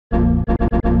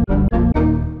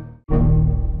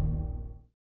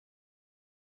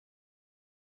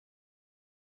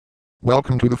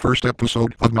Welcome to the first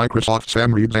episode of Microsoft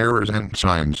Sam Reads Errors and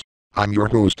Signs. I'm your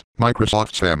host,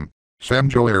 Microsoft Sam. Sam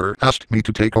Joe Error asked me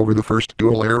to take over the first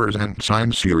dual errors and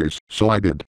signs series, so I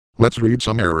did. Let's read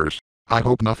some errors. I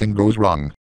hope nothing goes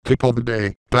wrong. Tip of the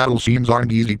day, battle scenes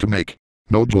aren't easy to make.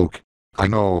 No joke. I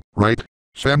know, right?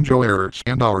 Sam Joe Error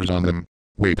spent hours on them.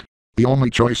 Wait. The only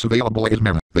choice available is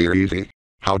mem. They're easy.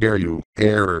 How dare you,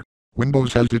 error.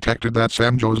 Windows has detected that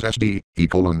Sam Joe's SD,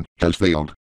 has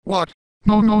failed. What?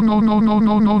 No.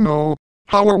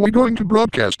 How are we going to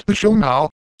broadcast the show now?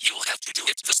 You'll have to do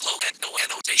it the slow and no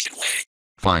annotation way.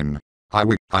 Fine.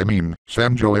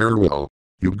 Sam Joe Error will.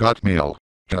 You've got mail.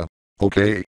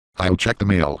 Okay. I'll check the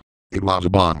mail. It was a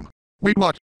bomb. Wait,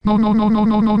 what? No.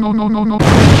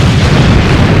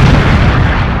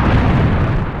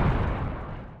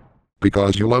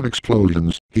 Because you love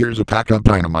explosions, here's a pack of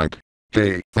dynamite.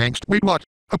 Hey, thanks. Wait, what?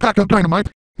 A pack of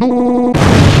dynamite? No!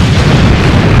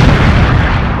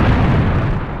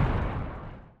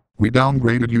 We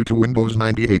downgraded you to Windows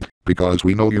 98, because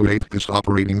we know you hate this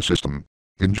operating system.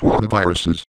 Enjoy the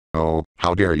viruses. Oh,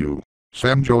 how dare you.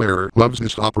 Sam Joe Error loves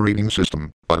this operating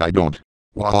system, but I don't.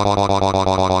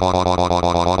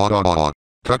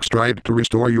 Tux tried to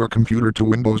restore your computer to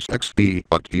Windows XP,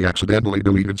 but he accidentally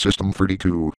deleted System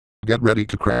 32. Get ready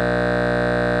to crash.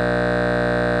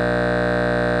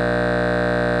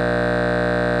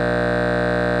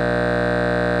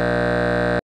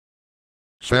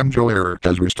 Sam Joe Error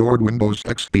has restored Windows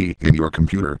XP in your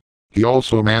computer. He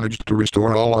also managed to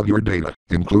restore all of your data,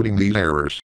 including these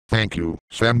errors. Thank you,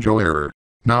 Sam Joe Error.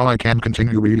 Now I can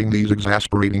continue reading these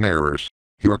exasperating errors.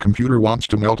 Your computer wants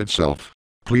to melt itself.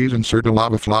 Please insert a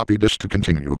lava floppy disk to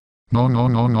continue.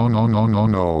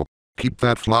 No. Keep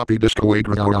that floppy disk away.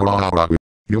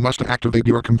 You must activate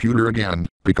your computer again,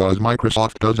 because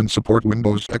Microsoft doesn't support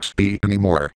Windows XP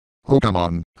anymore. Oh come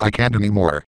on, I can't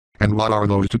anymore. And what are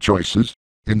those two choices?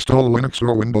 Install Linux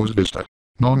or Windows Vista.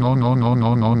 No.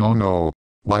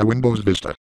 Why Windows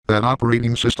Vista? That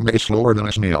operating system is slower than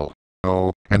a snail.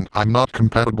 Oh, and I'm not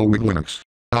compatible with Linux.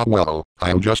 Ah well,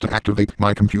 I'll just activate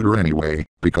my computer anyway,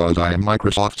 because I am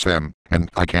Microsoft Sam, and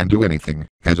I can do anything,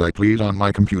 as I please on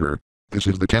my computer. This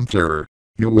is the 10th error.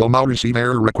 You will now receive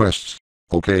error requests.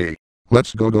 Okay.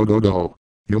 Let's go.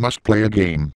 You must play a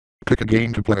game. Pick a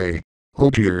game to play.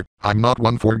 Oh dear, I'm not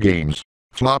one for games.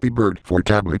 Flappy Bird for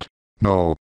tablet.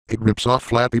 No. It rips off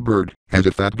Flappy Bird, as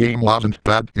if that game wasn't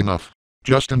bad enough.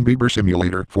 Justin Bieber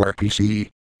Simulator for PC.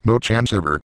 No chance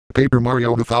ever. Paper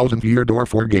Mario the Thousand Year Door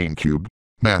for GameCube.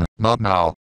 Nah, not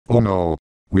now. Oh no.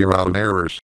 We're out of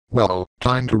errors. Well,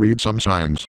 time to read some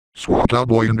signs. Swat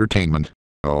Cowboy Entertainment.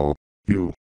 Oh,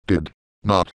 you did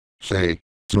not say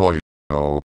Zoy.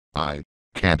 Oh, I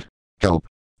can't help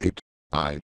it.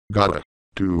 I gotta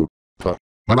do the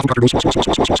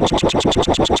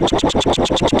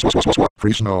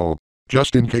free snow.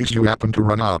 Just in case you happen to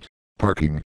run out.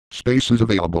 Parking. Spaces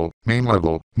available. Main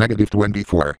level,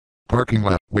 -24. Parking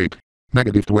lot. Wait.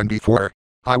 -24.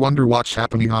 I wonder what's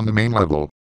happening on the main level.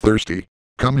 Thirsty.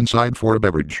 Come inside for a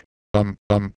beverage.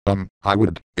 I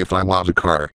would, if I was a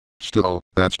car. Still,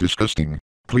 that's disgusting.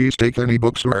 Please take any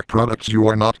books or products you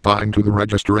are not buying to the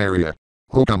register area.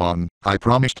 Oh come on, I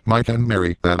promised Mike and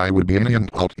Mary that I would be in and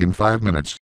out in 5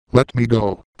 minutes. Let me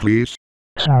go, please.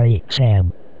 Sorry,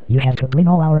 Sam. You have to bring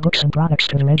all our books and products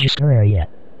to the register area.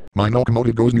 My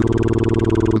locomotive goes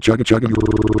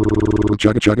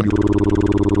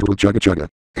chugga.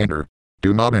 Enter.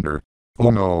 Do not enter. Oh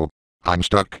no. I'm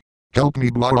stuck. Help me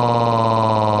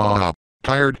blah.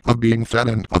 Tired of being fat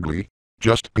and ugly.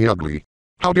 Just be ugly.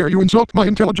 How dare you insult my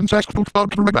intelligence?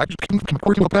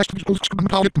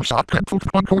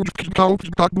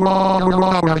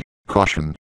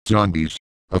 Caution. Zombies.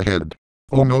 Ahead.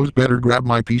 Oh no's better grab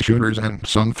my pea shooters and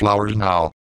sunflowers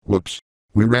now. Whoops.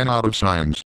 We ran out of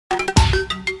signs.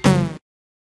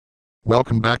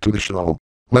 Welcome back to the show.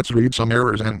 Let's read some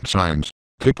errors and signs.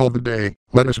 Tip of the day,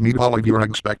 let us meet all of your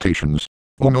expectations.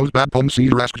 Oh no's bad policy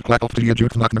rascal clack of the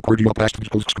youth not cordial plastic.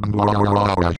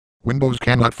 Windows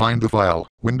cannot find the file.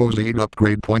 Windows 8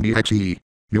 upgrade.exe.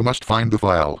 You must find the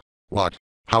file. What?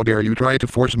 How dare you try to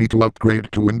force me to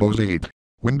upgrade to Windows 8?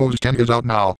 Windows 10 is out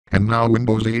now, and now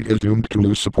Windows 8 is doomed to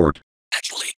lose support.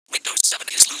 Actually, Windows 7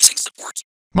 is losing support.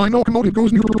 My locomotive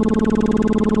goes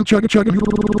chugga.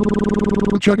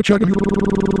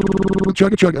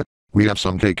 We have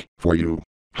some cake for you.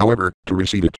 However, to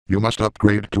receive it, you must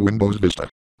upgrade to Windows Vista.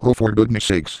 Oh for goodness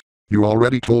sakes. You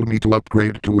already told me to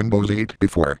upgrade to Windows 8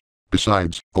 before.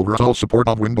 Besides, overall support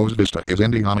of Windows Vista is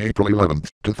ending on April 11,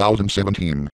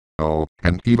 2017. Oh,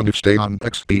 and even if stay on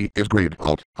XP is grayed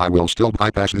out, I will still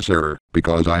bypass this error,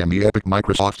 because I am the epic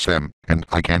Microsoft Sam, and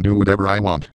I can do whatever I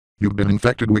want. You've been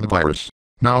infected with a virus.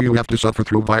 Now you have to suffer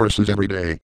through viruses every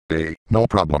day. Hey, no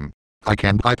problem. I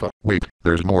can bypass. Wait,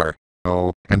 there's more.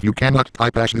 Oh, and you cannot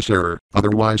bypass this error,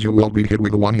 otherwise you will be hit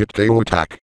with a one-hit KO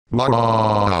attack. Blah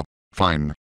blah.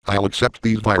 Fine. I'll accept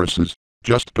these viruses.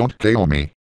 Just don't KO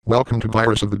me. Welcome to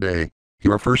Virus of the Day.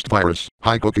 Your first virus,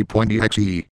 High Cookie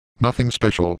Point.exe. Nothing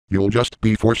special, you'll just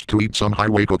be forced to eat some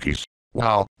highway cookies.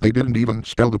 Wow, they didn't even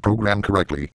spell the program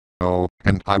correctly. Oh,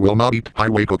 and I will not eat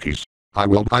highway cookies. I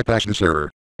will bypass this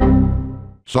error.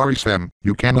 Sorry Sam,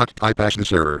 you cannot bypass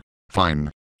this error.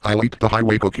 Fine. I'll eat the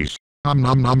highway cookies. Nom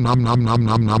nom nom nom nom nom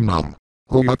nom nom nom.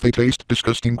 Oh yuck, they taste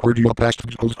disgusting. Cordial past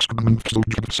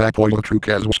sack oil true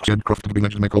cas said crafted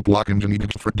binage nickel block engine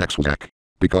for Dexwack.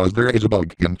 Because there is a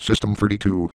bug in System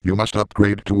 32, you must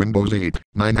upgrade to Windows 8,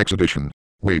 9X edition.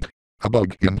 Wait, a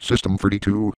bug in System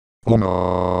 32? Oh no.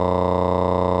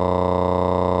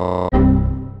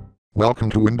 Welcome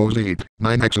to Windows 8,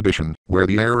 9X edition, where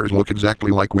the errors look exactly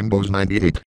like Windows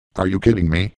 98. Are you kidding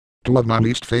me? Two of my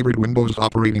least favorite Windows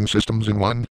operating systems in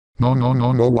one? No.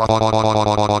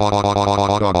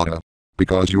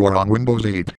 Because you are on Windows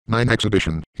 8, 9X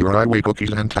edition, your highway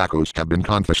cookies and tacos have been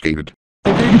confiscated.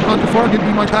 Okay, you can't afford to give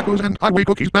me my tacos and highway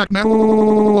cookies back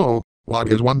now. What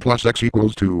is 1 plus x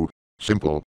equals 2?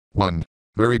 Simple. 1.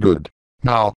 Very good.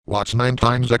 Now, what's 9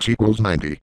 times x equals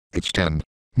 90? It's 10.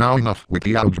 Now enough with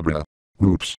the algebra.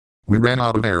 Oops. We ran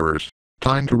out of errors.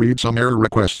 Time to read some error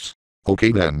requests.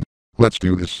 Okay then. Let's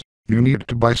do this. You need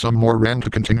to buy some more RAM to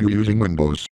continue using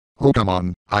Windows. Oh come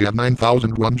on, I have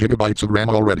 9001 gigabytes of RAM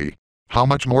already. How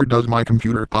much more does my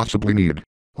computer possibly need?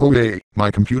 Oh hey,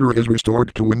 my computer is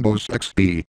restored to Windows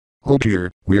XP. Oh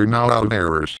dear, we're now out of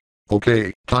errors.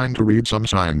 Okay, time to read some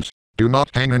signs. Do not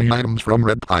hang any items from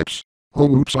red pipes.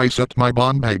 Oh oops, I set my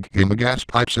bomb bag in the gas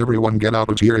pipes. Everyone get out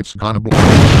of here, it's gonna blow.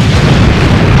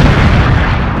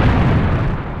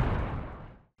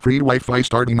 Free Wi-Fi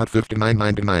starting at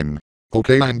 $59.99.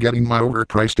 Okay, I'm getting my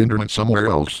overpriced internet somewhere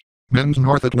else. Men's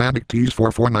North Atlantic tees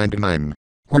for $4.99.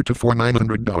 Or to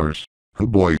 $900. Oh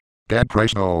boy, that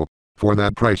price no. For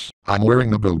that price, I'm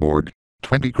wearing the billboard.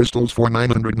 20 crystals for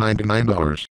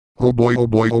 $999. Oh boy, oh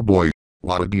boy, oh boy.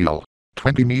 What a deal.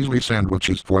 20 measly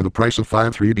sandwiches for the price of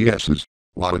 5 3DSs.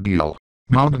 What a deal.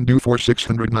 Mountain Dew for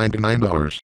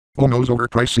 $699. Oh no's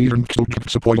overpriced season kill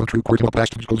gifts spoil true cordial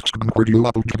pasticles cordial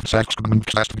apple gift sacks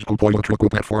pasticles spoil true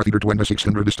at 4 theater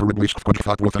 2600 is terribly squad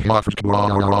with a offers.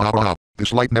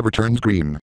 This light never turns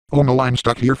green. Oh no, I'm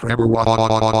stuck here forever.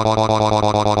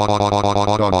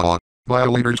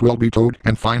 Violators will be towed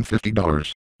and fined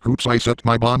 $50. Oops, I set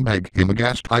my bomb bag in the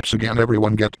gas pipes again.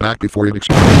 Everyone get back before it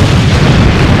explodes.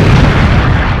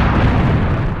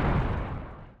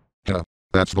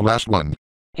 That's the last one.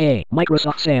 Hey,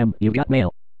 Microsoft Sam, you got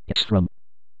mail. It's from...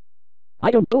 I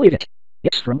don't believe it.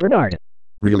 It's from Bernard.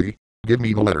 Really? Give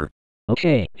me the letter.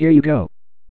 Okay, here you go.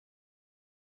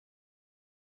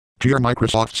 Dear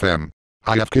Microsoft Sam,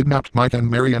 I have kidnapped Mike and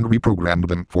Mary and reprogrammed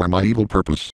them for my evil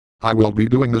purpose. I will be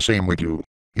doing the same with you.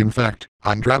 In fact,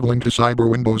 I'm traveling to Cyber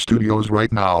Windows Studios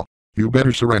right now. You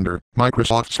better surrender,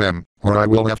 Microsoft Sam, or I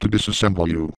will have to disassemble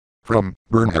you. From,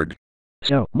 Bernard.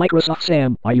 So, Microsoft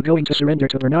Sam, are you going to surrender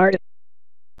to Bernard?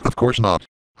 Of course not.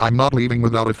 I'm not leaving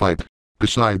without a fight.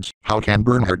 Besides, how can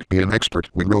Bernard be an expert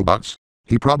with robots?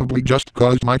 He probably just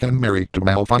caused Mike and Mary to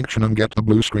malfunction and get the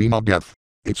blue screen of death.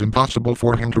 It's impossible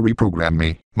for him to reprogram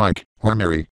me, Mike, or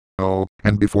Mary. Oh,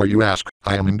 and before you ask,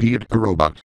 I am indeed a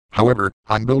robot. However,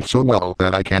 I'm built so well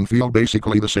that I can feel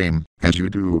basically the same as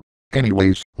you do.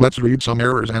 Anyways, let's read some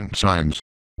errors and signs.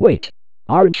 Wait,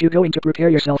 aren't you going to prepare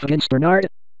yourself against Bernard?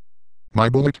 My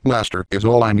bullet blaster is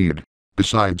all I need.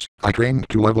 Besides, I trained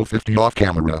to level 50 off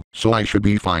camera, so I should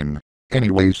be fine.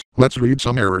 Anyways, let's read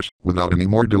some errors, without any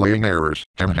more delaying errors.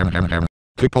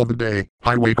 Tip of the day,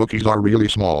 highway cookies are really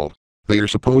small. They are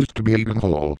supposed to be eaten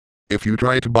whole. If you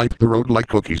try to bite the road like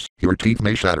cookies, your teeth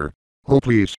may shatter. Oh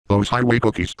please, those highway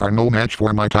cookies are no match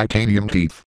for my titanium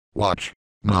teeth. Watch.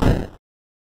 No.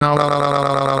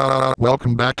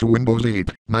 Welcome back to Windows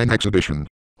 8, 9X edition.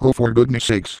 Oh for goodness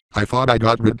sakes, I thought I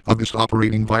got rid of this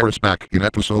operating virus back in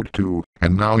episode 2,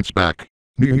 and now it's back.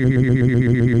 Your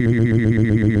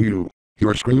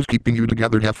screws keeping you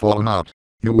together have fallen out.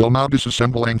 You will now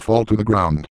disassemble and fall to the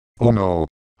ground. Oh no.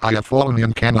 I have fallen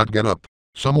and cannot get up.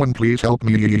 Someone please help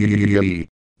me.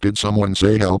 Did someone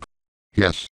say help?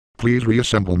 Yes. Please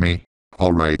reassemble me.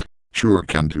 Alright. Sure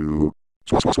can do.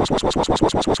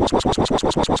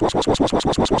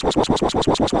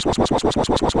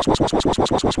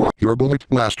 Your bullet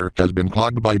blaster has been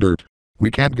clogged by dirt.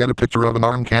 We can't get a picture of an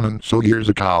arm cannon, so here's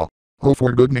a cow. Oh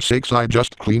for goodness sakes, I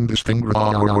just cleaned this thing.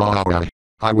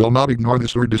 I will not ignore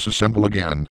this or disassemble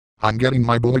again. I'm getting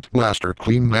my bullet blaster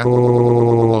clean now.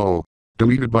 Oh,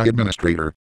 deleted by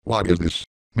administrator. What is this?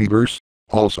 Meverse?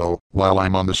 Also, while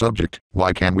I'm on the subject,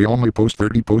 why can we only post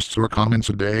 30 posts or comments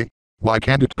a day? Why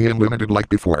can't it be unlimited like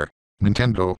before?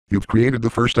 Nintendo, you've created the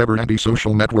first ever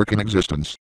anti-social network in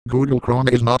existence. Google Chrome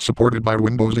is not supported by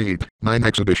Windows 8,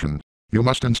 9X edition. You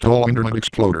must install Internet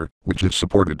Explorer, which is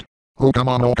supported. Oh come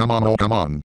on, oh come on, oh come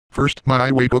on. First my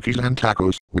highway cookies and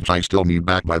tacos, which I still need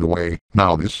back by the way,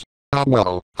 now this. Ah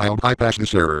well, I'll bypass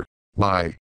this error.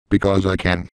 Why? Because I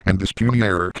can, and this puny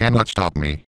error cannot stop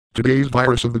me. Today's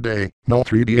virus of the day, no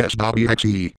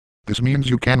 3ds.exe. This means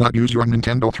you cannot use your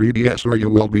Nintendo 3DS or you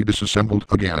will be disassembled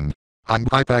again. I'm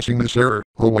bypassing this error.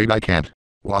 Oh wait, I can't.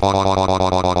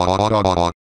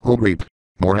 Oh great.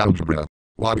 More algebra.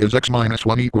 What is x minus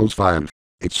 1 equals 5?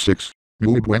 It's 6.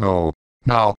 Muy bueno.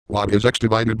 Now, what is x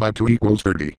divided by 2 equals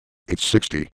 30? It's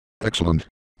 60. Excellent.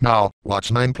 Now,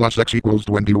 what's 9 plus x equals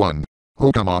 21?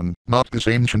 Oh come on, not this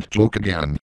ancient joke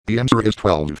again. The answer is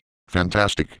 12.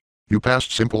 Fantastic. You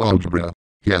passed simple algebra.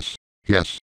 Yes.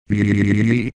 Yes.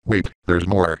 Wait, there's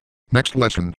more. Next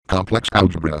lesson, complex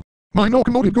algebra. My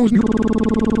locomotive goes new.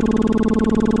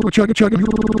 Chugga chugga.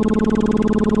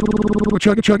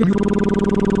 Chugga chugga.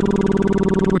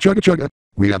 Chugga chugga.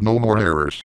 We have no more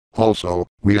errors. Also,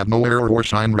 we have no error or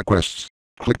sign requests.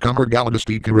 Click Comer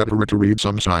Galadistica to read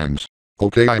some signs.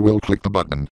 Okay, I will click the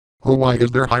button. Oh, why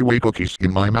is there highway cookies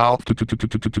in my mouth?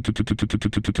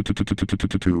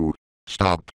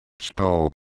 Stop.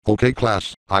 Stop. Okay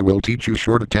class, I will teach you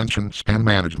short attention span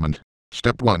management.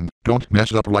 Step 1, don't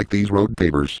mess up like these road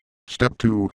pavers. Step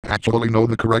 2, actually know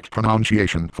the correct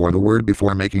pronunciation for the word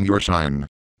before making your sign.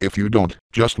 If you don't,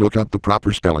 just look up the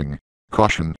proper spelling.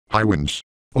 Caution, high winds.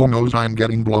 Oh no, I'm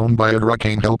getting blown by a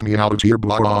hurricane, help me out here,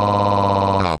 blah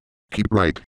blah. Keep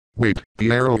right. Wait,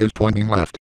 the arrow is pointing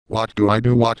left. What do I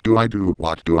do, what do I do,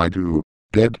 what do I do?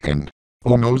 Dead end.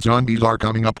 Oh no, zombies are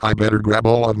coming up, I better grab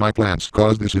all of my plants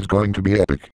cause this is going to be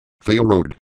epic. Fail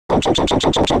road.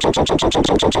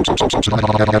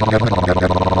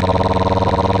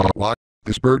 What?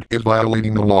 This bird is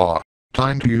violating the law.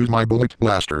 Time to use my bullet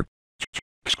blaster.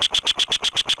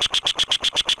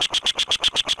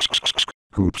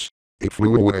 Oops. It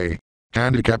flew away.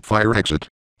 Handicap fire exit.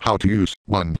 How to use.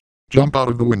 1. Jump out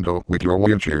of the window with your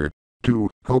wheelchair. 2.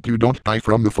 Hope you don't die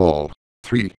from the fall.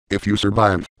 3. If you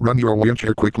survive, run your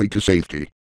wheelchair quickly to safety.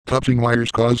 Touching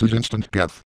wires causes instant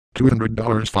death.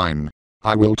 $200 fine.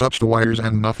 I will touch the wires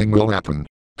and nothing will happen.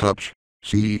 Touch.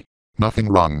 See? Nothing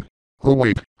wrong. Oh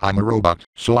wait, I'm a robot,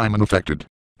 so I'm unaffected.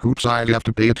 Oops, I have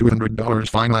to pay a $200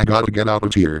 fine, I gotta get out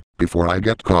of here, before I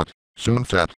get caught. Soon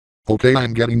fat. Okay,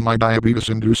 I'm getting my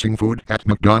diabetes-inducing food at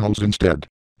McDonald's instead.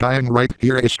 Dying right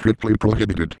here is strictly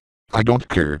prohibited. I don't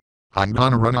care. I'm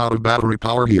gonna run out of battery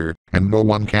power here, and no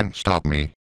one can stop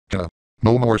me.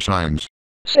 No more signs.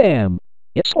 Sam,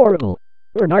 it's horrible.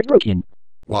 We're not broken.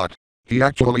 What? He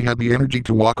actually had the energy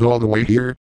to walk all the way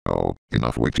here? Oh,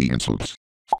 enough with the insults.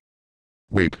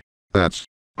 Wait, that's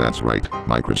right,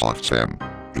 Microsoft Sam.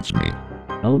 It's me.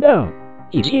 Oh no,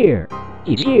 he's here.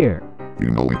 He's here.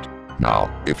 You know it.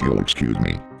 Now, if you'll excuse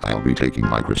me, I'll be taking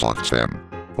Microsoft Sam.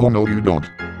 Oh no you don't.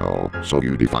 Oh, so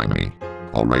you define me.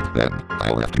 Alright then,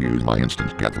 I'll have to use my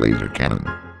instant cat laser cannon.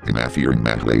 Enough hearing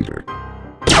that laser.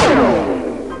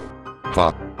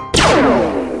 Fuck.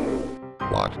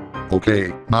 What?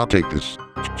 Okay, now take this.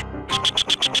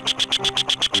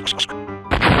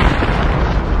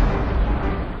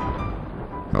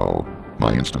 No,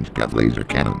 my instant cat laser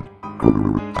cannon.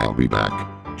 I'll be back.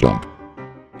 Jump.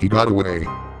 He got away.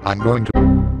 I'm going to...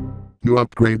 New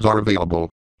upgrades are available.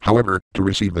 However, to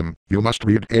receive them, you must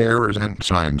read errors and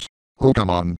signs. Oh come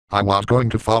on, I was going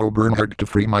to follow Bernhard to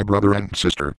free my brother and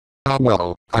sister. Ah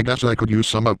well, I guess I could use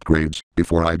some upgrades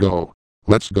before I go.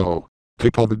 Let's go.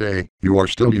 Tip of the day, you are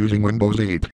still using Windows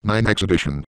 8, 9X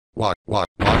edition. What?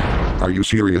 Are you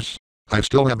serious? I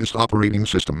still have this operating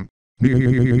system. 3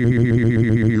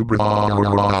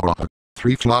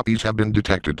 floppies have been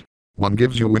detected. One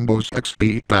gives you Windows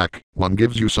XP back, one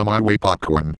gives you some highway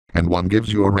popcorn, and one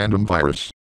gives you a random virus.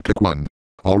 Pick one.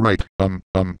 Alright,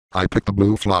 I picked the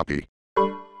blue floppy.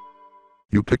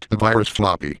 You picked the virus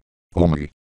floppy.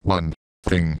 Only one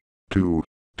thing to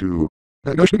do.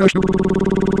 Today's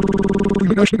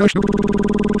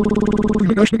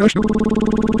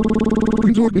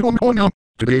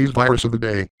virus of the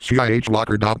day,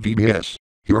 CIH-locker.vbs.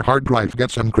 Your hard drive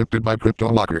gets encrypted by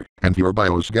CryptoLocker, and your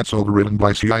BIOS gets overridden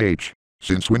by CIH.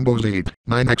 Since Windows 8,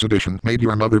 9X edition made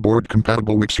your motherboard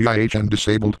compatible with CIH and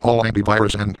disabled all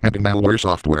antivirus and anti-malware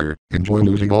software, enjoy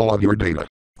losing all of your data.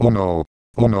 Oh no.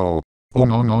 Oh no. Oh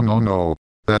no.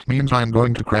 That means I'm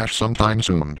going to crash sometime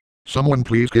soon. Someone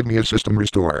please give me a system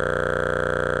restore.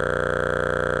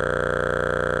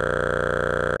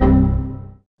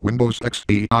 Windows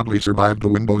XP oddly survived the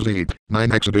Windows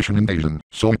 8.9 Exhibition invasion,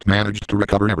 so it managed to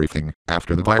recover everything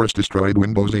after the virus destroyed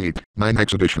Windows 8.9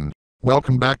 Exhibition.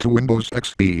 Welcome back to Windows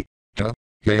XP.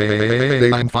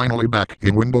 Yay, I'm finally back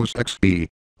in Windows XP.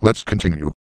 Let's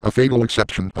continue. A fatal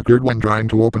exception occurred when trying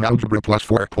to open Algebra Plus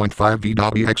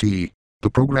 4.5v.exe. The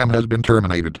program has been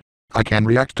terminated. I can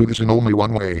react to this in only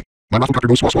one way. My muscle cutter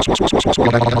goes.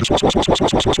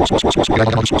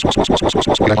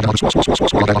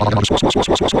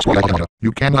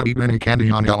 You cannot eat any candy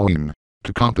on Halloween.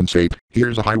 To compensate,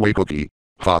 here's a highway cookie.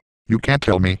 Ha! You can't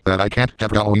tell me that I can't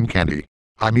have Halloween candy.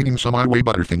 I'm eating some highway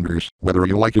Butterfingers, whether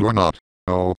you like it or not.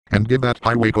 Oh, and give that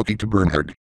highway cookie to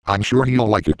Bernhard. I'm sure he'll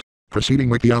like it. Proceeding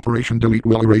with the operation delete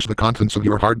will erase the contents of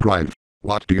your hard drive.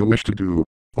 What do you wish to do?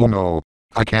 Oh no.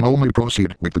 I can only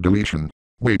proceed with the deletion.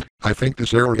 Wait, I think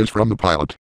this error is from the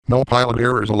pilot. No pilot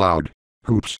errors allowed.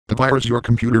 Oops, the virus your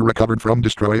computer recovered from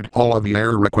destroyed all of the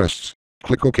error requests.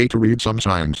 Click OK to read some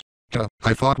signs.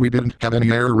 I thought we didn't have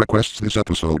any error requests this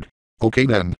episode. Okay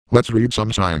then, let's read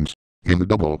some signs. In the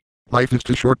double. Life is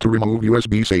too short to remove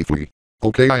USB safely.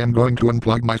 Okay, I am going to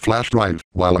unplug my flash drive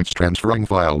while it's transferring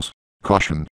files.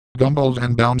 Caution. Gumballs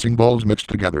and bouncing balls mixed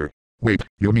together. Wait,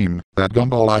 you mean that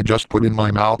gumball I just put in my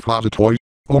mouth was a toy?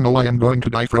 Oh no, I am going to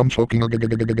die from choking.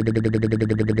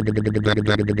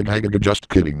 Just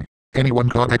kidding. Anyone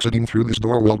caught exiting through this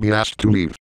door will be asked to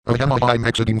leave. I'm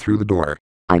exiting through the door.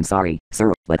 I'm sorry,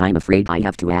 sir, but I'm afraid I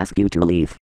have to ask you to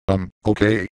leave.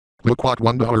 Okay. Look what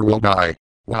 $1 will die.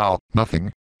 Wow,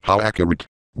 nothing. How accurate.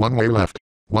 One way left.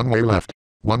 One way left.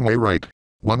 One way right.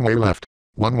 One way left.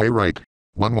 One way right.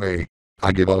 One way.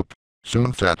 I give up.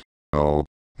 Soon set. Oh,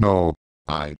 no.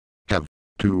 I have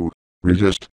to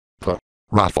resist the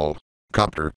raffle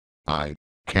copter. I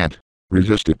can't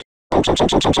resist it.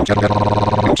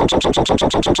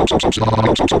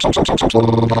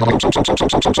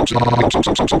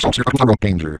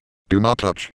 Danger. Do not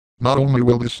touch. Not only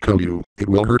will this kill you, it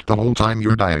will hurt the whole time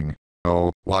you're dying.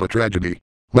 Oh, what a tragedy.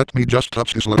 Let me just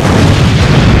touch this little...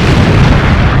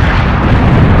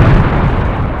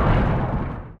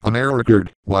 An error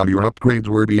occurred while your upgrades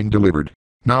were being delivered.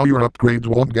 Now your upgrades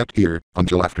won't get here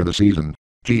until after the season.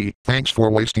 Gee, thanks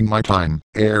for wasting my time.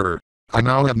 Error. I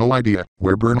now have no idea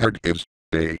where Bernhard is.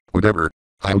 Whatever.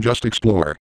 I'll just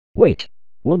explore. Wait.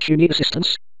 Won't you need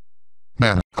assistance?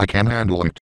 Man, I can handle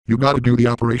it. You gotta do the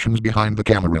operations behind the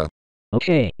camera.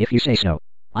 Okay, if you say so.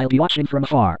 I'll be watching from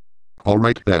afar.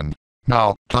 Alright then.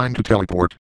 Now, time to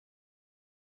teleport.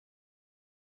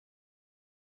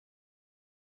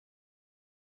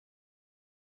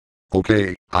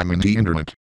 Okay, I'm in the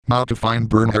internet. Now to find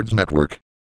Bernhard's network.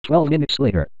 12 minutes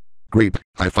later. Great,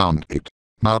 I found it.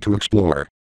 Now to explore.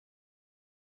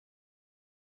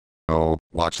 Oh,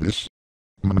 what's this?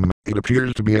 It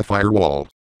appears to be a firewall.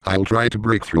 I'll try to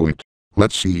break through it.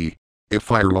 Let's see. If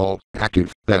firewall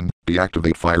active, then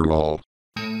deactivate firewall.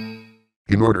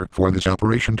 In order for this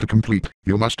operation to complete,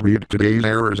 you must read today's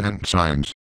errors and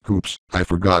signs. Oops, I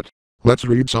forgot. Let's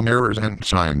read some errors and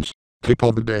signs. Tip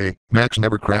of the day, Macs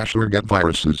never crash or get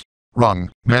viruses. Wrong,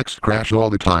 Macs crash all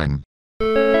the time.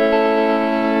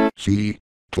 See?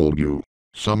 Told you.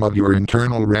 Some of your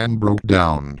internal RAM broke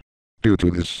down. Due to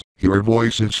this, your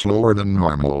voice is slower than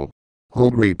normal.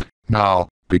 Oh great, now,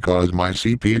 because my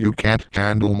CPU can't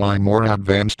handle my more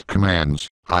advanced commands,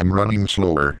 I'm running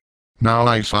slower. Now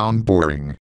I sound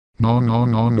boring. No,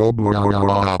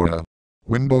 blah.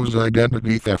 Windows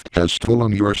identity theft has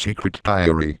stolen your secret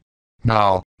diary.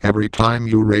 Now, every time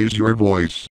you raise your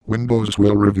voice, Windows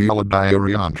will reveal a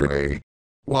diary entry.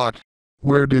 What?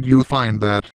 Where did you find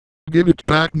that? Give it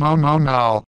back now.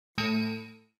 No.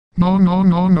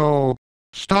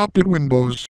 Stop it,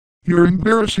 Windows. You're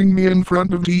embarrassing me in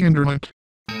front of the internet.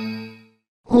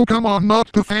 Oh come on,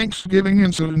 not the Thanksgiving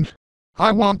incident.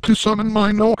 I want to summon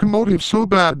my locomotive so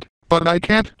bad, but I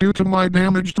can't due to my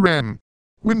damaged RAM.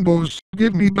 Windows,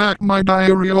 give me back my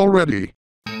diary already.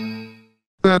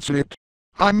 That's it.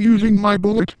 I'm using my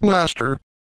bullet blaster.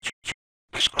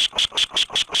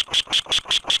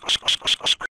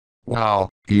 Wow,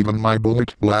 even my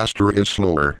bullet blaster is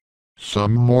slower.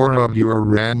 Some more of your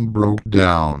RAM broke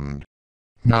down.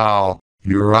 Now,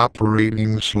 you're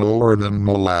operating slower than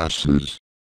molasses.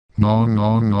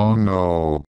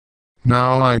 No.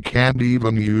 Now I can't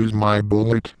even use my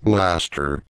bullet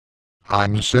blaster.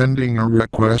 I'm sending a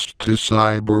request to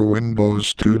Cyber Windows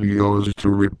Studios to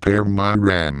repair my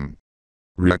RAM.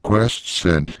 Request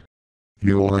sent.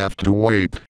 You'll have to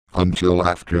wait until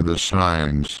after the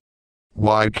signs.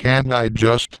 Why can't I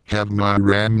just have my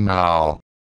RAM now?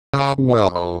 Ah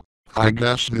well, I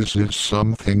guess this is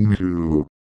something new.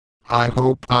 I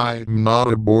hope I'm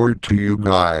not a bore to you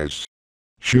guys.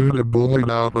 Shoot a bullet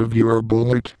out of your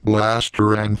bullet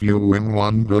blaster and you win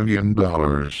 $1 billion.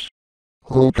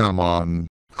 Oh come on.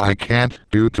 I can't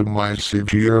due to my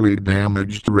severely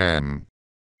damaged RAM.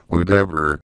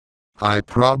 Whatever. I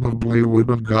probably would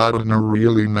have gotten a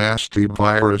really nasty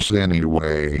virus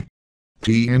anyway.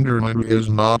 The internet is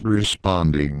not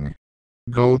responding.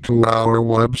 Go to our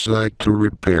website to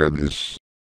repair this.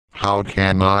 How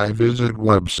can I visit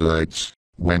websites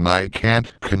when I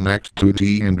can't connect to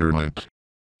the internet?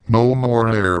 No more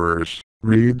errors.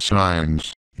 Read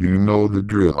signs. You know the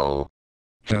drill.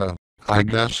 I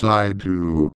guess I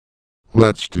do.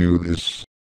 Let's do this.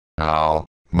 Ow,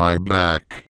 my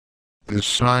back. This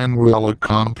sign will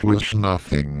accomplish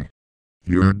nothing.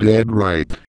 You're dead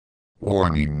right.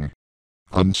 Warning.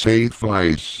 Unsafe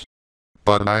ice.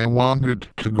 But I wanted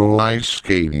to go ice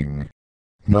skating.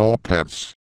 No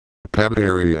pets. Pet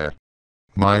area.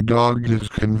 My dog is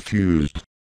confused.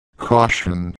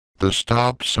 Caution, the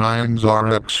stop signs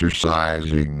are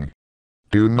exercising.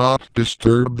 Do not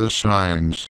disturb the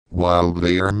signs while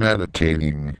they are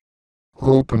meditating.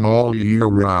 Open all year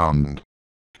round.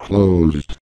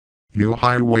 Closed. You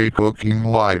highway cooking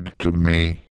lied to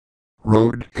me.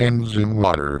 Road ends in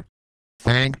water.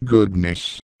 Thank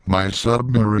goodness, my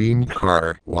submarine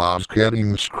car was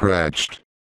getting scratched.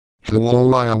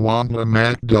 Hello, I want a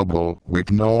McDouble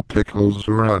with no pickles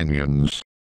or onions.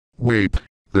 Wait,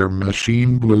 their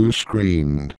machine blue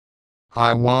screened.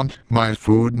 I want my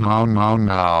food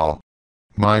now.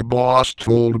 My boss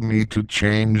told me to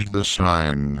change the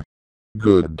sign.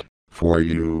 Good for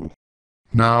you.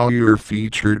 Now you're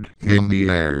featured in the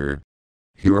air.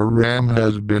 Your RAM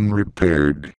has been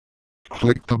repaired.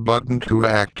 Click the button to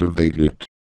activate it.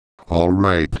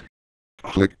 Alright.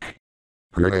 Click.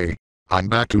 Hooray. I'm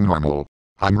back to normal.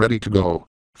 I'm ready to go.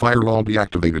 Firewall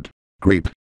deactivated. Great.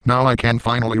 Now I can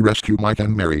finally rescue Mike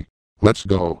and Mary. Let's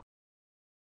go.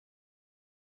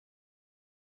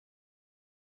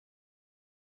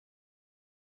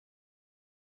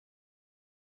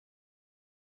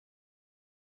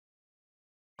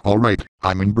 Alright,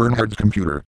 I'm in Bernhard's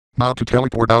computer. Now to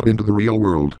teleport out into the real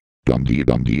world. Dum.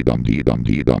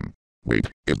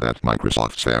 Wait, is that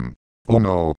Microsoft Sam? Oh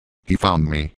no, he found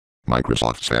me.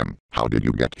 Microsoft Sam, how did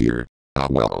you get here? Ah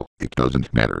well, it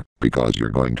doesn't matter, because you're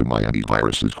going to my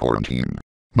antivirus's quarantine.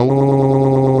 No.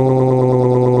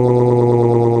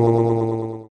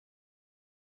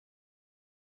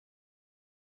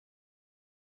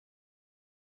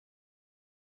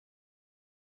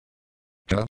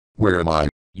 Huh? Where am I?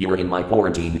 You're in my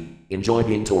quarantine. Enjoy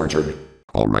being tortured.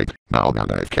 Alright, now that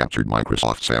I've captured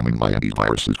Microsoft Sam in my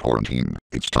antivirus's quarantine,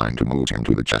 it's time to move him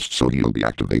to the chest so he'll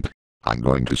deactivate. I'm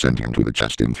going to send him to the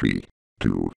chest in 3,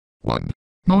 2, 1.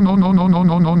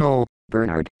 No.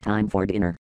 Bernard, time for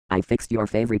dinner. I fixed your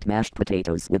favorite mashed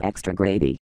potatoes with extra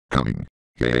gravy. Coming.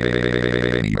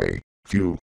 Anyway.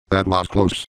 Phew. That was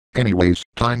close. Anyways,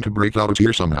 time to break out of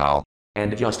here somehow.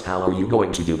 And just how are you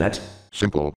going to do that?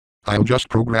 Simple. I'll just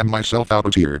program myself out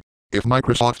of here. If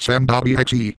Microsoft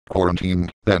Sam.exe quarantine,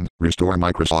 then restore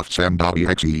Microsoft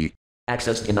Sam.exe.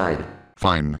 Access denied.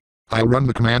 Fine. I'll run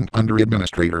the command under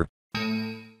administrator.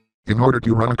 In order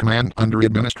to run a command under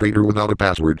administrator without a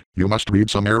password, you must read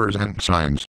some errors and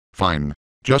signs. Fine.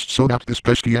 Just so that this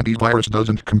pesky antivirus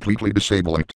doesn't completely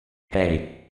disable it.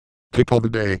 Hey. Tip of the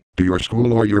day, to your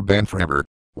school or you're banned forever.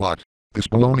 What? This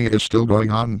baloney is still going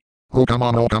on? Oh come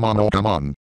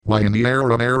on. Why in the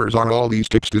era of errors are all these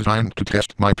tips designed to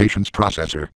test my patient's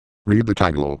processor? Read the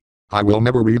title. I will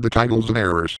never read the titles of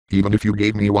errors, even if you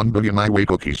gave me 1 billion highway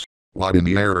cookies. What in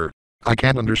the error? I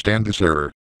can't understand this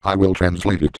error. I will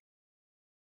translate it.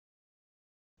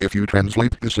 If you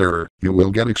translate this error, you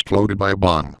will get exploded by a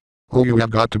bomb. Oh, you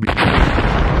have got to be...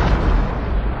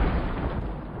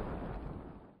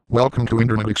 Welcome to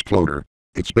Internet Exploder.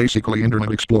 It's basically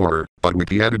Internet Explorer, but with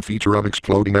the added feature of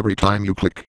exploding every time you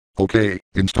click. Okay,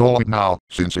 install it now,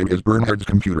 since it is Bernhard's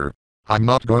computer. I'm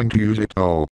not going to use it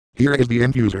though. Here is the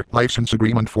end-user license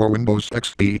agreement for Windows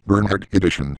XP Bernhard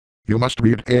Edition. You must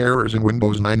read errors in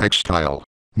Windows 9X style.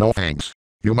 No thanks.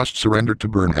 You must surrender to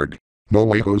Bernhard. No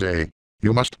way Jose.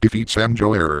 You must defeat Sam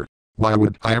Joe error. Why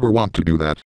would I ever want to do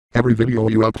that? Every video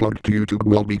you upload to YouTube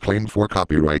will be claimed for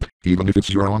copyright, even if it's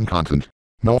your own content.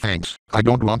 No thanks. I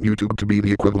don't want YouTube to be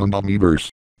the equivalent of Meverse.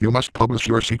 You must publish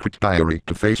your secret diary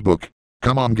to Facebook.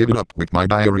 Come on, give it up with my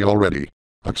diary already.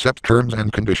 Accept terms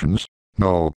and conditions.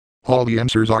 No. All the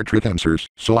answers are trick answers,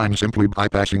 so I'm simply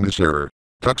bypassing this error.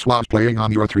 Tux was playing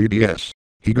on your 3DS.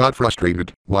 He got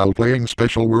frustrated while playing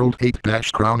Special World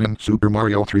 8-Crown in Super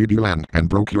Mario 3D Land and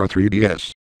broke your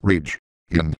 3DS. Rage.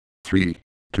 In. 3,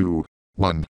 2,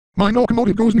 1. My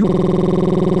locomotive goes new.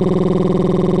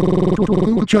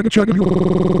 Chugga chugga.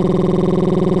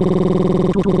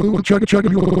 Chugga chugga.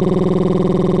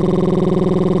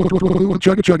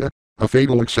 Chugga chugga. A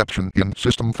fatal exception in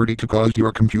System 32 caused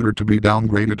your computer to be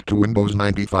downgraded to Windows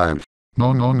 95.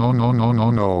 No no no no no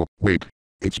no no. Wait.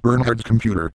 It's Bernhard's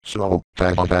computer, so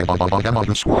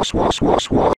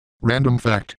Random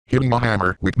fact, hitting a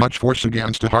hammer with much force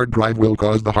against a hard drive will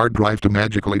cause the hard drive to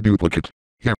magically duplicate.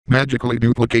 Yeah, magically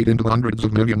duplicate into hundreds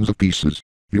of millions of pieces.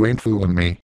 You ain't fooling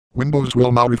me. Windows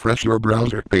will now refresh your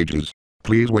browser pages.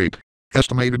 Please wait.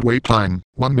 Estimated wait time,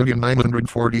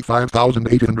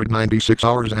 1,945,896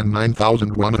 hours and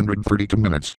 9,132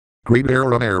 minutes. Great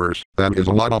error on errors, that is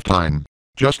a lot of time.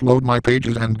 Just load my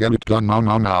pages and get it done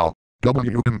now.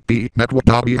 WMP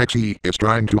network.exe is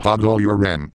trying to hog all your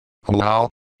RAM.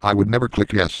 Allow? I would never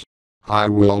click yes. I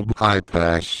will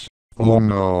bypass. Oh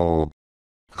no.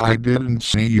 I didn't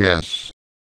see yes.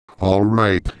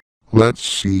 Alright, let's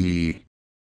see.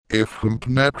 If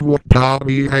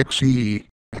network.exe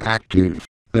active,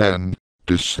 then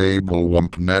disable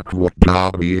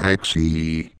network.exe.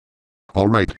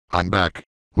 Alright, I'm back.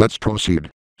 Let's proceed.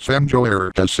 Samjo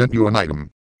error has sent you an item.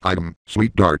 Item,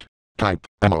 sweet dart. Type,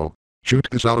 ammo. Shoot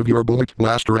this out of your bullet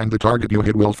blaster and the target you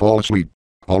hit will fall asleep.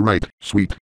 Alright,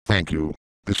 sweet. Thank you.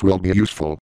 This will be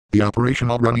useful. The operation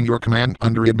of running your command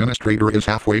under administrator is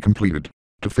halfway completed.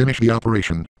 To finish the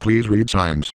operation, please read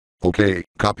signs. Okay,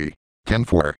 copy.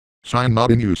 10-4. Sign not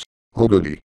in use. Oh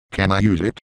goody. Can I use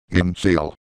it? In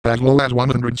sale. As low as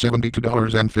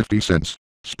 $172.50.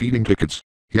 Speeding tickets.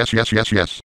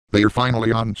 Yes. They are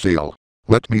finally on sale.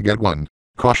 Let me get one.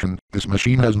 Caution, this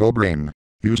machine has no brain.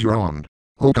 Use your own.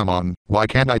 Oh come on, why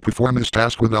can't I perform this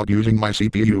task without using my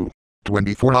CPU?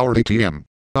 24-hour ATM.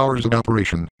 Hours of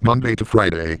operation, Monday to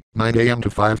Friday, 9 a.m. to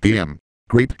 5 p.m.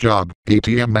 Great job,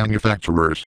 ATM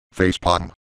manufacturers.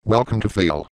 Facepalm. Welcome to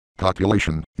fail.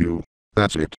 Population, you.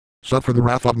 That's it. Suffer the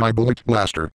wrath of my bullet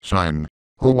blaster, sign.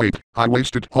 Oh wait, I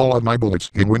wasted all of my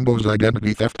bullets in Windows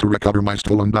identity theft to recover my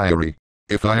stolen diary.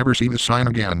 If I ever see this sign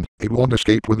again, it won't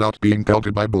escape without being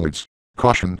pelted by bullets.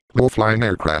 Caution, low-flying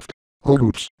aircraft. Oh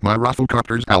oops, my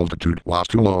rafflecopter's altitude was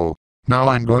too low. Now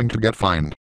I'm going to get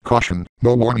fined. Caution,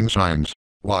 no warning signs.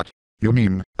 What? You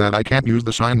mean that I can't use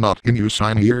the sign not in use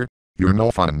sign here? You're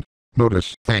no fun.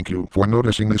 Notice, thank you for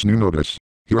noticing this new notice.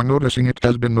 Your noticing it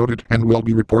has been noted and will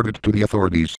be reported to the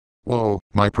authorities. Whoa,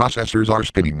 my processors are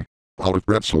spinning. Olive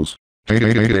pretzels.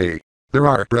 Hey. There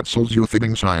are pretzels you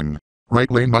fibbing sign. Right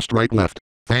lane must right left.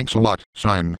 Thanks a lot,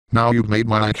 sign. Now you've made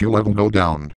my IQ level go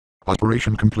down.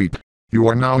 Operation complete. You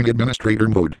are now in administrator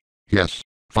mode. Yes,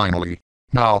 finally.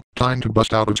 Now, time to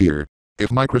bust out of here. If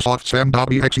Microsoft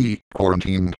Sam.exe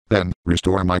quarantined, then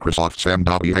restore Microsoft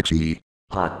Sam.exe.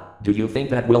 Hot, do you think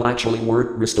that will actually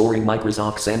work, restoring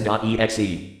Microsoft Sam.exe?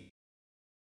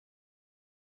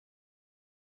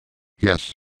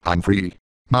 Yes, I'm free.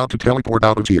 Now to teleport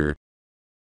out of here.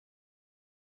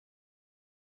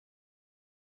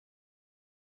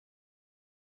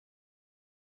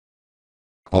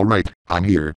 Alright, I'm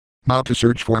here. Now to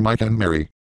search for Mike and Mary.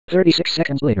 36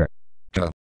 seconds later.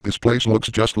 This place looks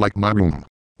just like my room.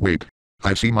 Wait,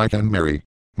 I see Mike and Mary.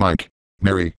 Mike,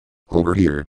 Mary, over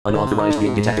here. Unauthorized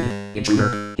being detected.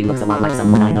 Intruder. He looks a lot like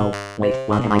someone I know. Wait,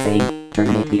 what am I saying?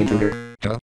 Terminate the intruder.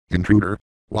 Intruder?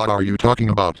 What are you talking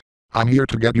about? I'm here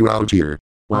to get you out of here.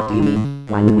 What do you mean?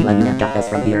 Why would we let you have us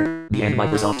from here? Me and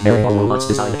Microsoft Marital Robots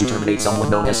decided to terminate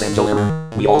someone known as Samjo Error.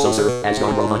 We also serve as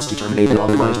guard robots to terminate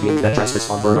unauthorized beings that trespass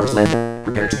on Bernard's land.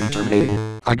 Prepare to be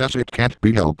terminated. I guess it can't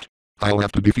be helped. I'll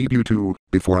have to defeat you two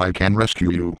before I can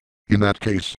rescue you. In that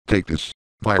case, take this.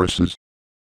 Viruses.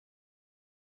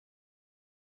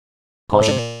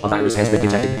 Caution, a virus has been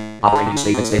detected. Operating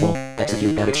state unstable.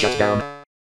 Execute panic shutdown.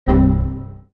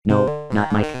 No,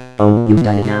 not Mike. Oh, you've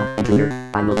done it now, intruder.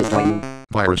 I will destroy you.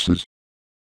 Viruses.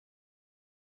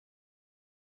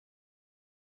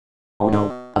 Oh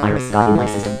no, a virus got in my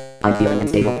system. I'm feeling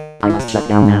unstable. I must shut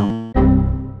down now.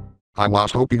 I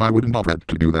was hoping I wouldn't have had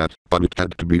to do that, but it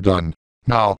had to be done.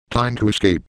 Now, time to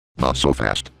escape. Not so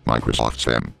fast, Microsoft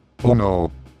Sam. Oh no,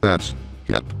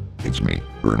 yep, it's me,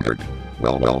 Bernhard.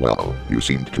 Well, you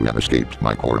seemed to have escaped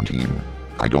my quarantine.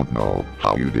 I don't know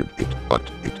how you did it, but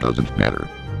it doesn't matter.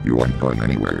 You aren't going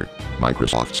anywhere.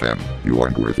 Microsoft Sam, you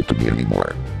aren't worth it to me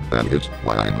anymore. That is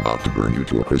why I'm about to burn you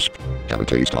to a crisp. Have a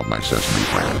taste of my sesame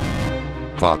plan.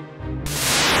 Fuck.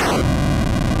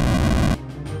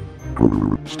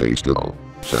 Stay still,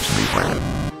 sesame plan.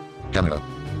 Canada.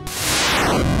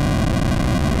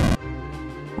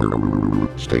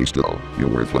 Stay still, you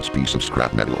worthless piece of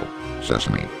scrap metal.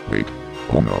 Sesame, wait.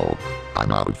 Oh no,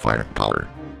 I'm out of firepower.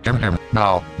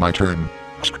 Now, my turn.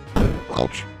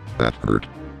 Ouch. That hurt.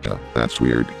 That's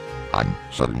weird. I'm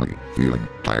suddenly feeling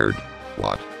tired.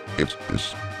 What? It's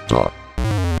this.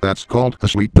 That's called a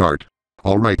sleep dart.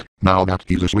 Alright, now that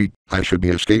he's asleep, I should be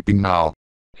escaping now.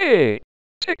 Hey,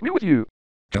 take me with you.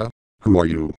 Who are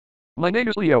you? My name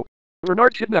is Leo.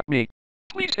 Bernard kidnapped me.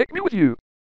 Please take me with you.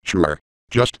 Sure.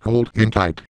 Just hold in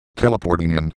tight.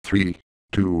 Teleporting in 3,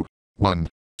 2, 1,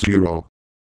 0.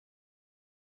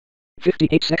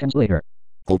 58 seconds later.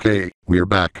 Okay, we're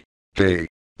back. Hey,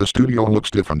 the studio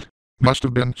looks different. Must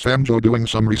have been Samjo doing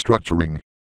some restructuring.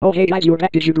 Oh hey guys, you're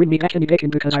back. Did you bring me back any bacon?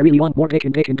 Because I really want more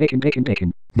bacon.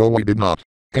 No, I did not.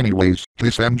 Anyways,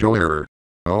 this Samjo error.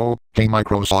 Oh, hey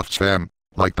Microsoft Sam.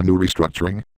 Like the new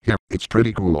restructuring? Yeah, it's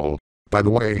pretty cool. By the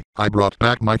way, I brought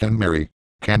back Mike and Mary.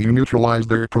 Can you neutralize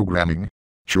their programming?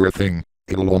 Sure thing.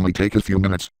 It'll only take a few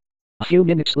minutes. A few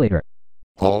minutes later.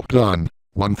 All done.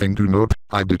 One thing to note,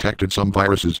 I've detected some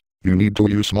viruses. You need to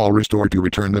use small restore to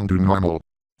return them to normal.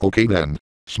 Okay then.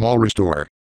 Small restore.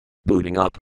 Booting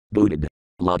up. Booted.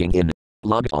 Logging in.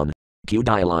 Logged on. Queue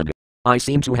dialog. I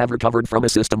seem to have recovered from a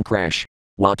system crash.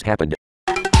 What happened?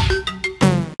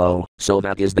 Oh, so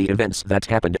that is the events that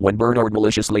happened when Bernard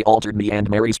maliciously altered me and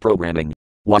Mary's programming.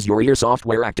 Was your ear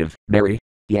software active, Mary?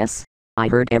 Yes. I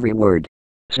heard every word.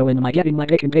 So when am I getting my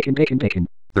bacon?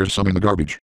 There's some in the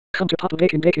garbage. Come to Papa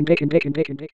bacon.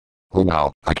 Oh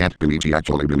wow, I can't believe he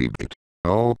actually believed it.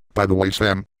 Oh, by the way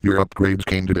Sam, your upgrades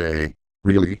came today.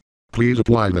 Really? Please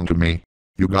apply them to me.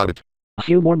 You got it. A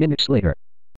few more minutes later.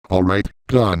 Alright,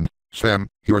 done. Sam,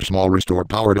 your small restore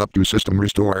powered up to system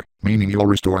restore, meaning you'll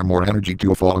restore more energy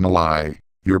to a fallen ally.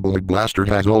 Your bullet blaster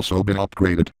has also been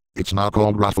upgraded. It's now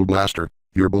called Rifle Blaster.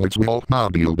 Your bullets will now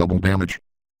deal double damage.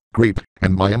 Great,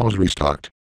 and my ammo's restocked.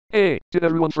 Hey, did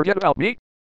everyone forget about me?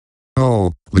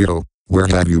 Oh, Leo, where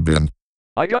have you been?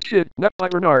 I got kidnapped by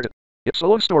Bernard. It's a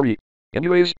long story.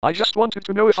 Anyways, I just wanted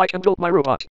to know if I can build my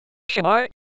robot. Can I?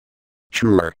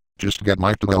 Sure, just get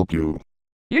Mike to help you.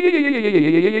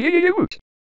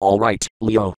 Alright,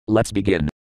 Leo, let's begin.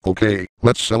 Okay,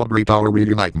 let's celebrate our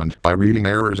reunitement by reading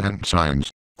errors and signs.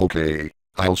 Okay,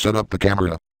 I'll set up the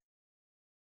camera.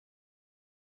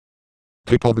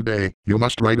 Tip of the day, you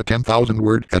must write a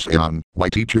 10,000-word essay on why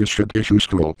teachers should issue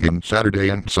school in Saturday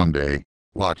and Sunday.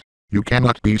 What? You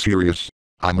cannot be serious.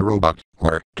 I'm a robot,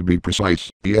 or, to be precise,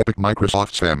 the epic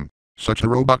Microsoft Sam. Such a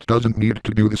robot doesn't need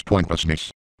to do this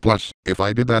pointlessness. Plus, if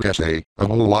I did that essay, a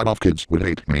whole lot of kids would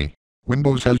hate me.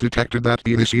 Windows has detected that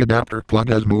the AC adapter plug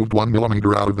has moved 1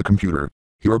 millimeter out of the computer.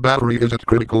 Your battery is at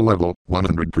critical level,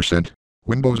 100%.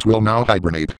 Windows will now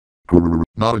hibernate.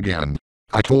 Not again.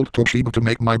 I told Toshiba to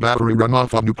make my battery run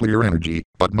off of nuclear energy,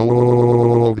 but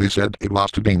no, they said it was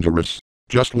too dangerous.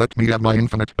 Just let me have my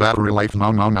infinite battery life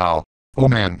now. Oh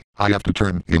man, I have to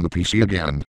turn in the PC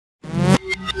again.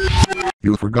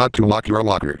 You forgot to lock your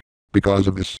locker. Because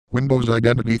of this, Windows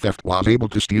Identity Theft was able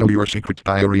to steal your secret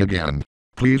diary again.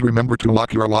 Please remember to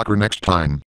lock your locker next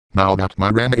time. Now that my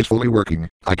RAM is fully working,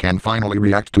 I can finally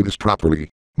react to this properly.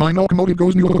 My locomotive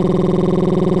goes new.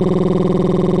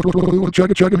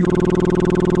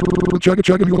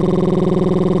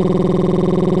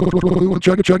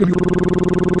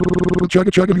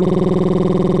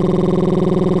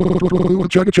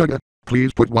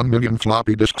 Please put 1 million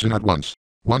floppy disks in at once.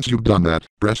 Once you've done that,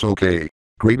 press OK.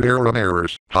 Great error of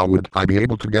errors. How would I be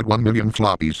able to get 1 million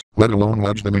floppies, let alone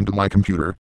wedge them into my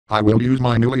computer? I will use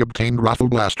my newly obtained Rifle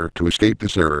Blaster to escape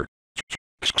this error.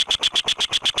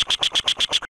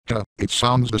 It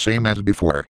sounds the same as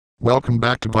before. Welcome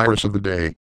back to Virus of the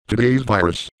Day. Today's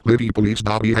virus,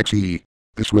 LivyPolice.exe.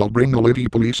 This will bring the Livy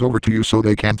Police over to you so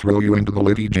they can throw you into the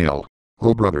Livy jail.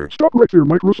 Oh brother. Stop right there,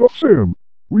 Microsoft Sam.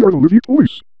 We are the Livy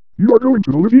Police. You are going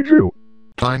to the Livy jail.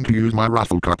 Time to use my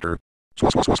rifle cutter.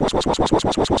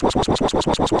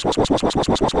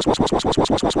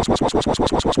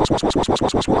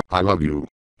 I love you.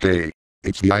 Hey,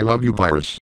 it's the I love you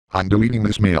virus. I'm deleting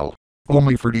this mail.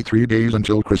 Only 33 days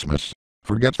until Christmas.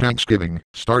 Forget Thanksgiving,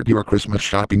 start your Christmas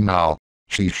shopping now.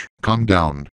 Sheesh, calm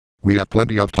down. We have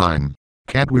plenty of time.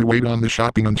 Can't we wait on the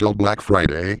shopping until Black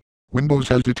Friday? Windows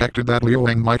has detected that Leo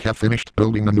and Mike have finished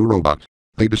building a new robot.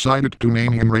 They decided to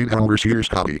name him MSreas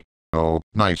Copy. Oh,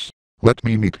 nice. Let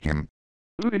me meet him.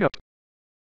 Booting up.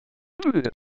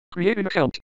 Create an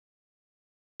account.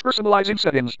 Personalizing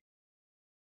settings.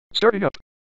 Starting up.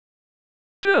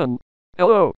 Done.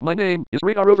 Hello, my name is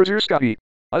MSreas Copy.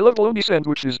 I love bologna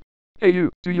sandwiches. Hey you,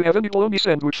 do you have any bologna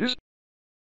sandwiches?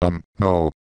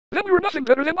 No. Then you're nothing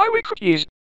better than my wheat cookies.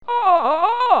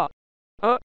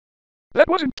 That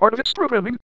wasn't part of its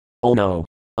programming. Oh no.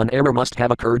 An error must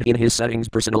have occurred in his settings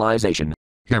personalization.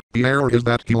 Yeah, the error is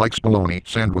that he likes bologna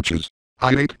sandwiches.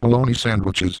 I ate bologna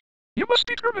sandwiches. You must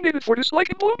be terminated for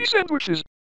disliking bologna sandwiches.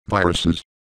 Viruses.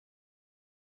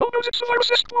 Oh no, it's a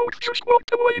virus. Quote, just quote,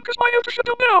 come away, because I have to shut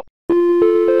down now.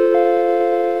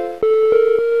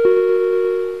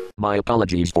 My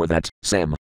apologies for that,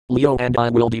 Sam. Leo and I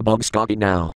will debug Scotty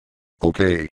now.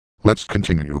 Okay. Let's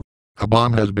continue. A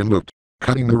bomb has been looked.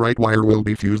 Cutting the right wire will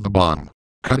defuse the bomb.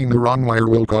 Cutting the wrong wire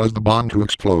will cause the bomb to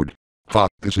explode. Fuck,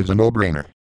 this is a no-brainer.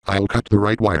 I'll cut the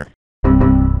right wire.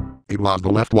 It was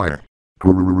the left wire.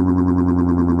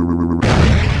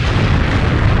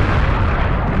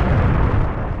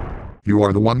 You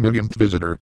are the 1,000,000th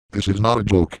visitor. This is not a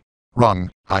joke. Wrong,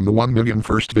 I'm the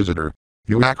 1,000,001st visitor.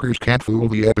 You hackers can't fool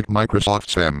the epic Microsoft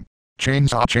Sam.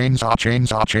 Chainsaw, chainsaw,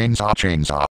 chainsaw, chainsaw,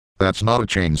 chainsaw. That's not a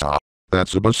chainsaw.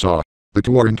 That's a buzzsaw. The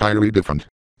two are entirely different.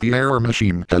 The error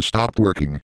machine has stopped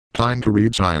working. Time to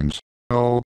read signs.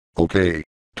 Oh, okay.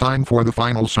 Time for the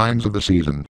final signs of the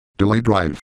season. Delay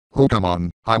drive. Oh come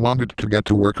on, I wanted to get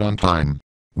to work on time.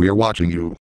 We are watching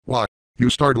you. What? You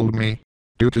startled me.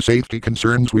 Due to safety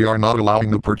concerns we are not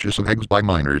allowing the purchase of eggs by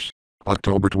minors.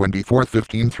 October 24th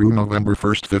 15 through November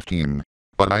 1st 15.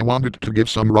 But I wanted to give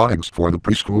some raw eggs for the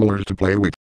preschoolers to play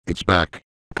with. It's back.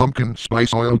 Pumpkin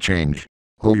spice oil change.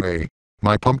 Oh yay.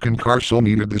 My pumpkin car so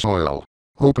needed this oil.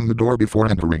 Open the door before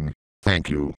entering. Thank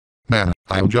you. Man,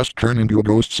 I'll just turn into a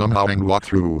ghost somehow and walk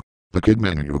through. The kid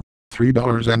menu.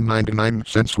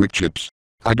 $3.99 with chips.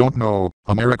 I don't know,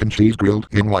 American cheese grilled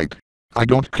in white. I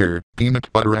don't care,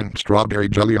 peanut butter and strawberry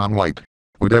jelly on white.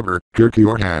 Whatever, turkey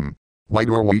or ham. White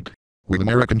or wheat. With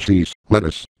American cheese,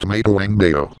 lettuce, tomato and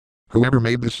mayo. Whoever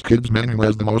made this kid's menu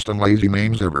has the most unlazy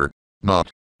names ever. Not.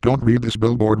 Don't read this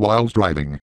billboard whilst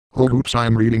driving. Oh oops,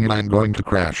 I'm reading it, I'm going to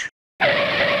crash. I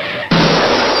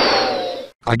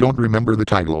don't remember the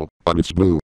title, but it's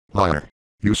blue. Liar.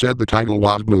 You said the title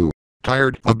was blue.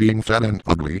 Tired of being fat and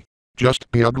ugly? Just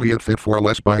be ugly at Fit for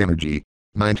Less by Energy.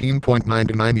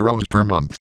 19.99 euros per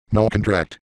month. No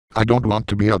contract. I don't want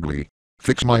to be ugly.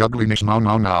 Fix my ugliness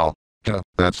now.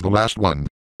 That's the last one.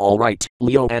 Alright,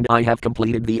 Leo and I have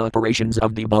completed the operations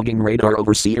of debugging Radar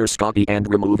Overseer Scotty and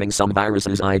removing some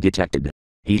viruses I detected.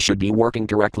 He should be working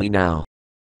correctly now.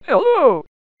 Hello!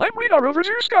 I'm Radar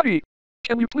Overseer Scotty.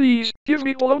 Can you please give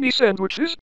me bologna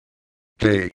sandwiches?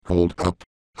 Hey, hold up.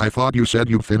 I thought you said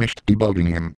you finished debugging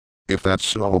him. If that's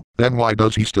so, then why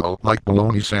does he still like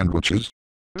bologna sandwiches?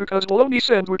 Because bologna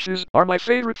sandwiches are my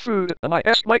favorite food, and I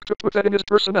asked Mike to put that in his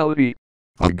personality.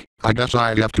 Ugh, I guess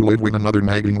I have to live with another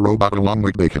nagging robot along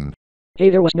with bacon. Hey,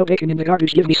 there was no bacon in the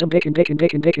garbage. Give me some bacon, bacon,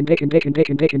 bacon, bacon, bacon, bacon,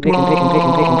 bacon, bacon, bacon, bacon, bacon,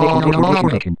 bacon, bacon, bacon, bacon,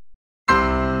 bacon.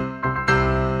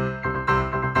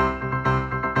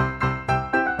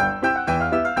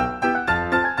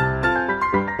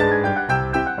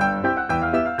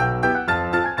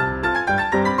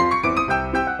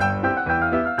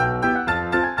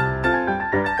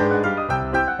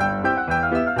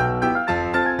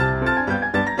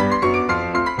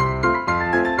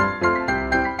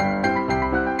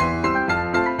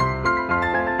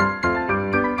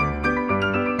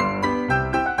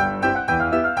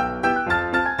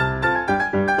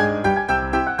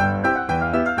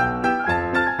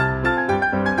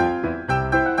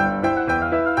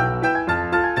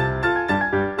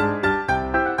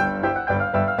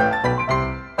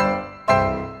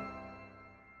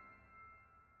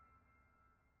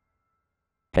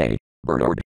 Hey,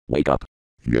 Bernard, wake up.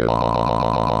 Yeah.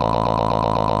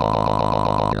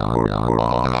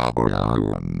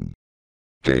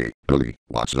 Hey, Billy,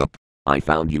 what's up? I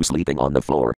found you sleeping on the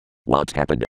floor. What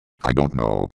happened? I don't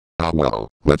know. Well,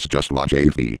 let's just watch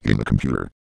AV in the computer.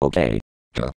 Okay.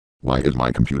 Why is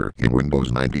my computer in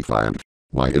Windows 95?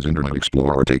 Why is Internet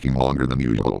Explorer taking longer than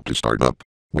usual to start up?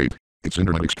 Wait, it's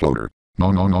Internet Explorer.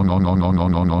 No.